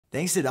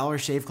Thanks to Dollar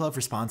Shave Club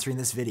for sponsoring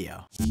this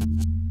video.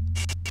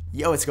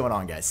 Yo, what's going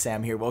on, guys?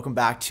 Sam here. Welcome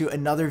back to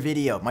another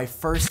video, my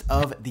first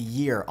of the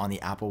year on the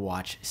Apple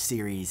Watch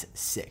Series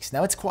 6.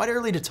 Now, it's quite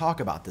early to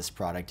talk about this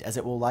product as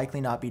it will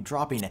likely not be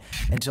dropping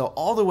until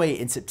all the way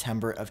in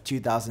September of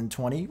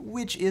 2020,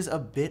 which is a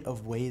bit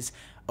of ways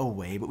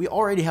away, but we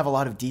already have a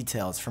lot of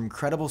details from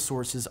credible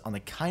sources on the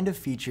kind of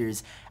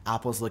features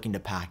Apple's looking to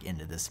pack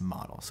into this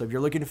model. So if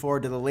you're looking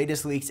forward to the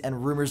latest leaks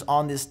and rumors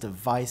on this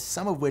device,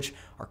 some of which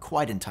are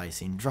quite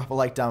enticing, drop a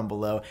like down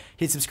below,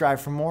 hit subscribe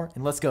for more,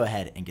 and let's go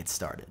ahead and get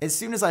started. As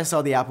soon as I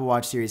saw the Apple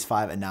Watch Series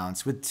 5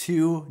 announced, with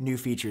two new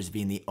features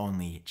being the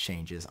only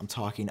changes, I'm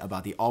talking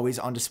about the always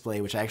on display,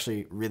 which I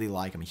actually really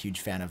like, I'm a huge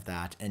fan of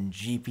that, and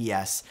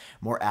GPS,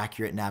 more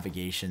accurate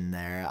navigation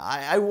there.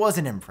 I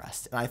wasn't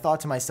impressed, and I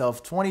thought to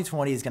myself,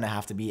 2020 is going to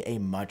have to be a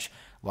much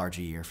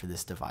larger year for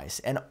this device.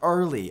 And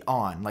early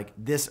on, like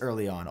this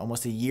early on,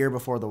 almost a year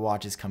before the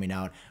watch is coming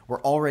out,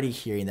 we're already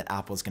hearing that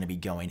Apple's going to be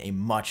going a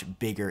much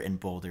bigger and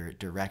bolder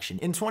direction.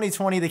 In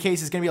 2020, the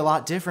case is going to be a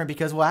lot different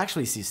because we'll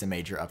actually see some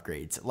major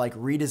upgrades, like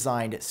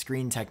redesigned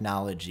screen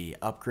technology,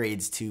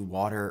 upgrades to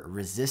water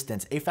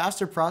resistance, a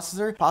faster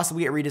processor,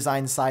 possibly a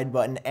redesigned side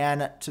button,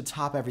 and to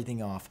top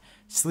everything off,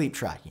 sleep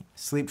tracking.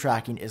 Sleep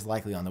tracking is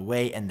likely on the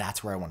way, and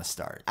that's where I want to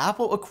start.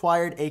 Apple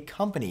acquired a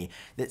company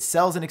that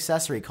sells an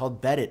accessory called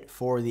Bedit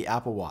for the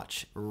Apple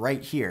Watch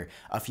right here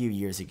a few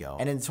years ago.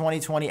 And in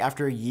 2020,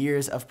 after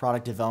years of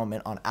product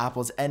development on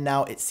Apple's end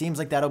now, it seems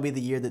like that'll be the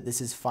year that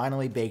this is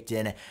finally baked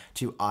in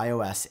to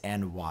iOS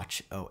and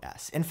Watch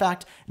OS. In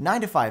fact,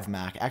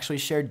 9to5Mac actually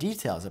shared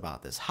details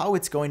about this, how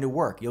it's going to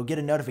work. You'll get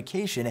a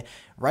notification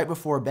right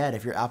before bed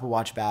if your Apple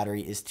Watch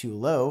battery is too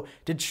low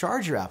to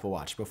charge your Apple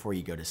Watch before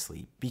you go to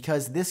sleep,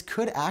 because this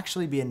could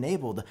actually be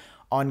enabled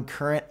on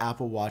current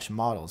Apple Watch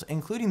models,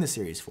 including the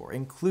Series 4,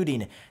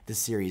 including the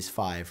Series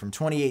 5 from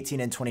 2018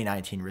 and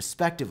 2019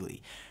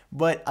 respectively.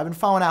 But I've been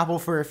following Apple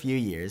for a few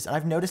years, and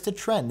I've noticed a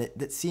trend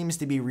that seems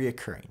to be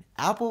reoccurring.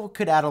 Apple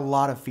could add a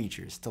lot of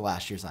features to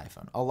last year's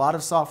iPhone. A lot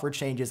of software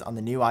changes on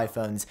the new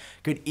iPhones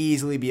could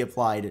easily be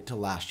applied to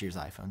last year's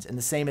iPhones, and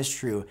the same is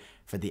true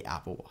for the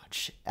Apple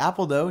Watch.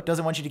 Apple, though,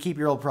 doesn't want you to keep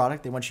your old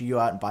product. They want you to go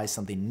out and buy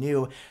something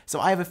new. So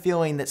I have a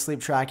feeling that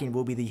sleep tracking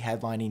will be the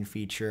headlining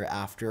feature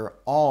after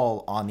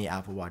all on the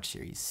Apple Watch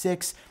Series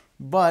 6.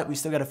 But we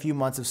still got a few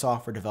months of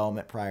software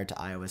development prior to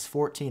iOS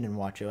 14 and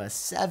watchOS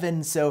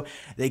 7, so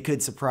they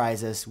could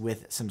surprise us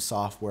with some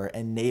software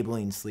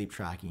enabling sleep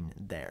tracking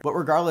there. But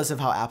regardless of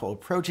how Apple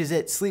approaches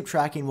it, sleep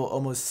tracking will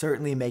almost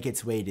certainly make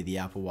its way to the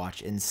Apple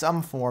Watch in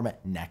some form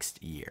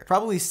next year.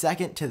 Probably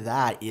second to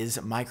that is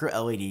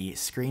MicroLED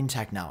screen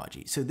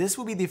technology. So this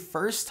will be the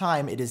first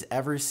time it is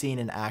ever seen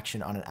in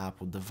action on an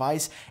Apple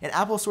device, and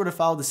Apple sort of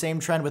followed the same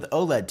trend with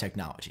OLED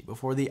technology.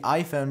 Before the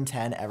iPhone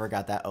 10 ever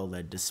got that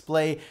OLED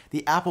display,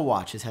 the Apple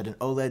Watch has had an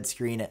OLED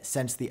screen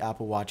since the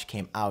Apple Watch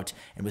came out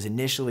and was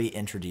initially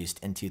introduced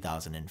in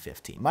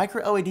 2015.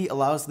 MicroLED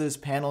allows those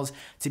panels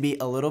to be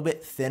a little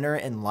bit thinner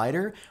and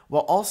lighter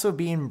while also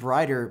being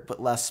brighter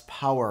but less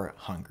power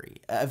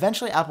hungry.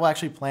 Eventually, Apple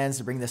actually plans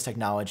to bring this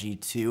technology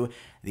to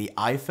the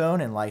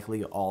iPhone and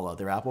likely all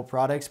other Apple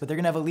products, but they're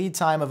going to have a lead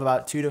time of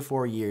about 2 to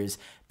 4 years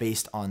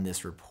based on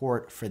this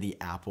report for the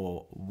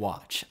Apple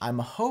Watch. I'm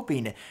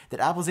hoping that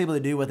Apple's able to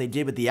do what they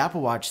did with the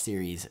Apple Watch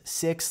Series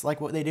 6,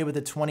 like what they did with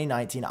the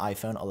 2019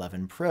 iPhone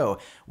 11 Pro,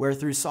 where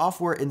through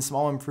software and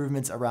small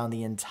improvements around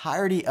the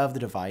entirety of the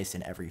device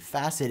in every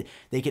facet,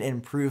 they can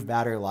improve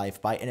battery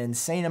life by an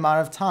insane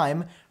amount of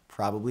time,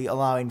 probably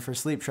allowing for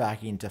sleep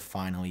tracking to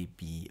finally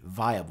be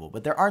viable.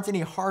 But there aren't any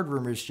hard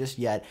rumors just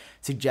yet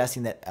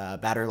suggesting that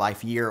battery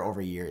life year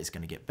over year is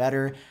going to get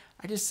better.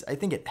 I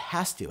think it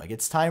has to. Like,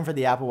 it's time for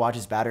the Apple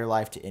Watch's battery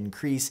life to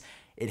increase.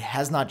 It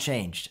has not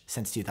changed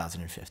since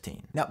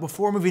 2015. Now,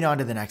 before moving on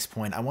to the next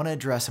point, I want to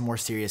address a more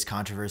serious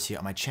controversy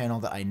on my channel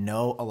that I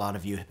know a lot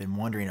of you have been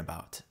wondering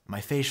about. My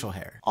facial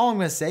hair. All I'm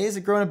going to say is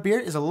that growing a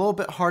beard is a little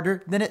bit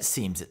harder than it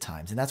seems at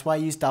times, and that's why I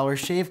use Dollar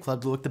Shave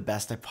Club to look the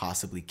best I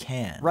possibly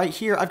can. Right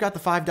here, I've got the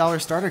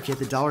 $5 starter kit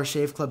that Dollar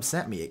Shave Club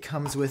sent me. It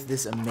comes with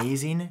this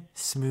amazing,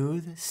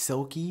 smooth,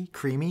 silky,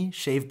 creamy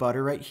shave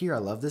butter right here. I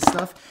love this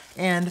stuff,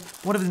 and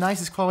one of the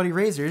nicest quality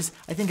razors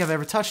I think I've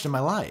ever touched in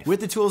my life. With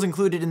the tools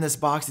included in this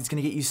box, it's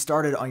going to get you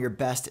started on your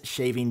best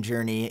shaving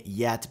journey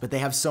yet, but they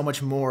have so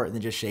much more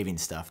than just shaving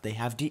stuff. They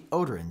have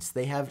deodorants,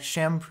 they have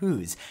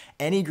shampoos.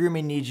 Any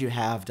grooming needs you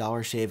have,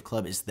 Dollar Shave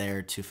Club is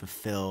there to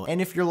fulfill.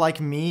 And if you're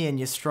like me and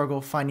you struggle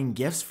finding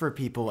gifts for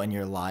people in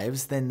your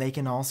lives, then they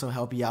can also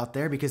help you out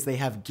there because they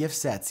have gift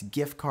sets,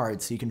 gift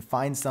cards, so you can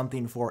find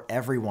something for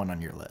everyone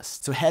on your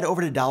list. So head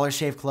over to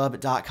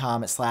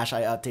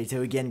dollarshaveclub.com/iupdate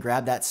to again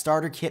grab that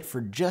starter kit for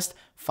just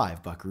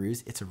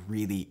 $5 It's a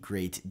really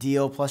great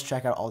deal. Plus,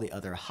 check out all the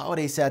other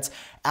holiday sets.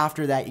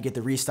 After that, you get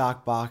the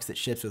restock box that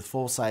ships with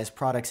full-size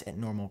products at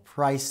normal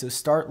price. So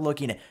start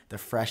looking at the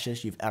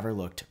freshest you've ever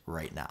looked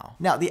right now.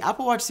 Now, the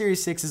Apple Watch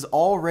Series 6 is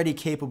already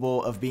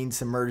capable of being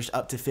submerged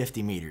up to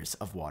 50 meters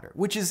of water,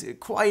 which is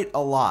quite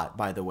a lot,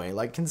 by the way.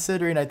 Like,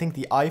 considering I think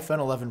the iPhone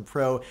 11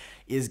 Pro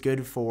is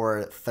good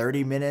for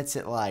 30 minutes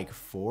at like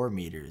 4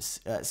 meters.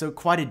 So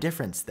quite a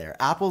difference there.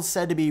 Apple's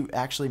said to be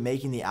actually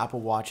making the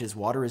Apple Watch's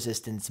water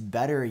resistance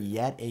better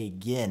yet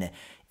again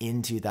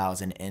in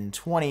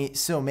 2020.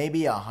 So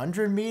maybe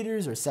 100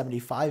 meters or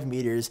 75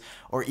 meters,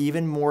 or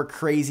even more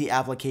crazy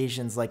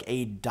applications like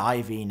a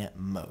diving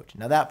mode.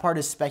 Now that part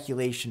is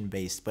speculation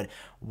based, but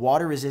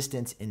water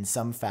resistance in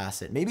some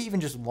facet, maybe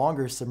even just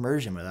longer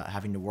submersion without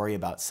having to worry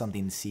about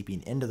something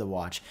seeping into the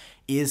watch,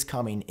 is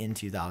coming in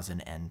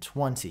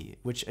 2020,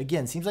 which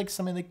again seems like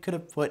something they could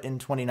have put in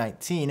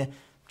 2019.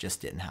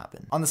 Just didn't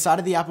happen. On the side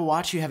of the Apple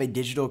Watch, you have a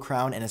digital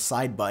crown and a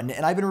side button,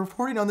 and I've been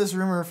reporting on this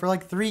rumor for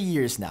like 3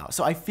 years now,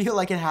 so I feel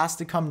like it has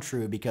to come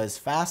true because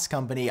Fast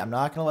Company, I'm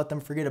not gonna let them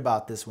forget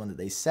about this one that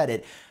they said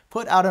it,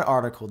 put out an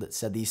article that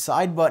said the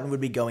side button would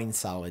be going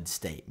solid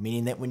state,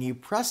 meaning that when you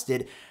pressed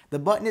it, the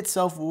button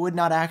itself would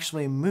not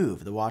actually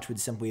move. The watch would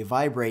simply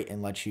vibrate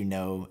and let you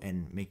know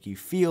and make you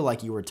feel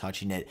like you were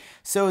touching it,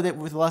 so that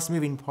with less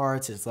moving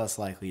parts, it's less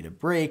likely to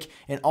break,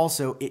 and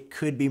also it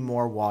could be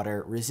more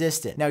water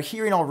resistant. Now,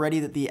 hearing already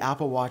that the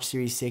Apple Watch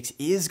Series 6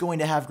 is going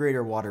to have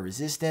greater water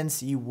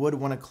resistance, you would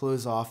want to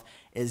close off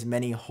as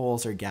many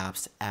holes or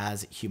gaps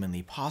as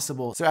humanly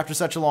possible. So after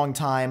such a long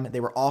time, they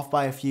were off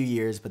by a few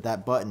years, but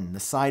that button, the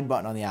side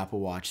button on the Apple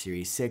Watch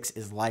Series 6,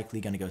 is likely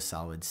going to go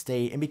solid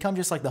state and become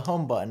just like the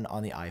home button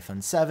on the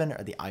iPhone 7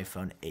 or the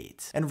iPhone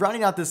 8. And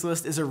rounding out this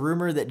list is a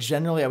rumor that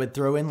generally I would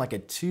throw in like a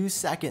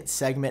 2-second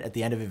segment at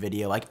the end of a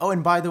video, like, oh,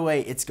 and by the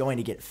way, it's going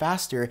to get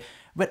faster.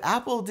 But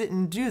Apple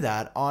didn't do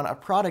that on a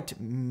product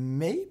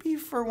maybe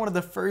for one of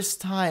the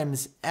first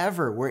times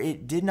ever where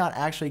it did not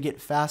actually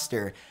get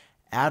faster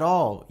at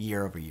all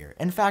year over year.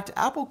 In fact,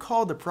 Apple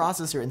called the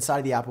processor inside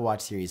of the Apple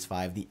Watch Series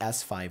 5 the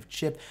S5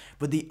 chip,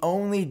 but the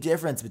only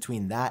difference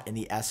between that and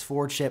the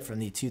S4 chip from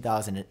the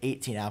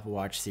 2018 Apple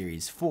Watch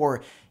Series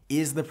 4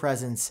 is the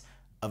presence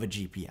of a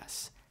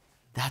GPS.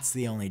 That's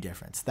the only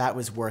difference. That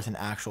was worth an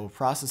actual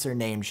processor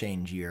name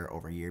change year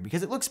over year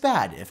because it looks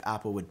bad if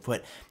Apple would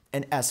put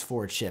an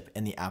S4 chip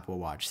in the Apple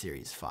Watch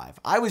Series 5.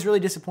 I was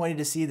really disappointed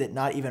to see that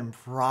not even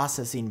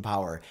processing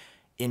power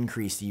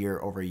increased year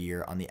over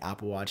year on the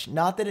Apple Watch.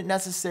 Not that it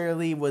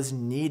necessarily was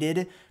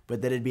needed,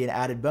 but that it'd be an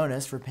added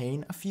bonus for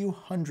paying a few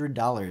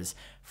 $100s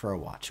for a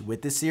watch.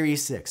 With the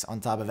Series 6, on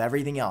top of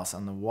everything else,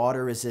 on the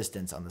water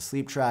resistance, on the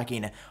sleep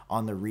tracking,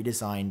 on the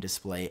redesigned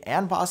display,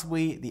 and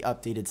possibly the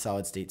updated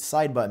solid state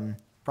side button,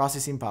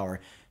 processing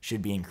power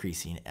should be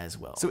increasing as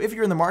well. So if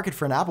you're in the market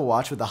for an Apple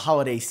Watch with the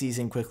holiday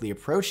season quickly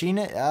approaching,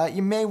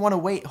 you may want to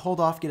wait, hold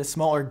off, get a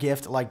smaller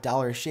gift like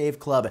Dollar Shave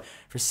Club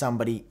for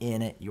somebody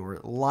in your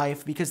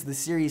life, because the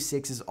Series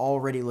 6 is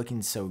already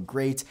looking so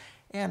great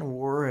and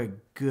we're a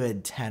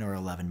good 10 or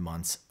 11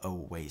 months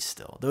away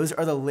still. Those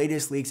are the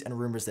latest leaks and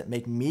rumors that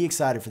make me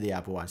excited for the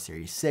Apple Watch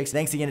Series 6.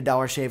 Thanks again to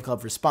Dollar Shave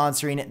Club for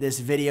sponsoring this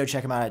video.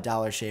 Check them out at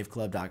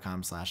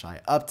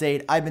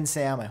dollarshaveclub.com/iupdate. I've been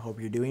Sam. I hope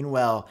you're doing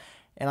well,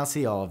 and I'll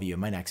see all of you in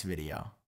my next video.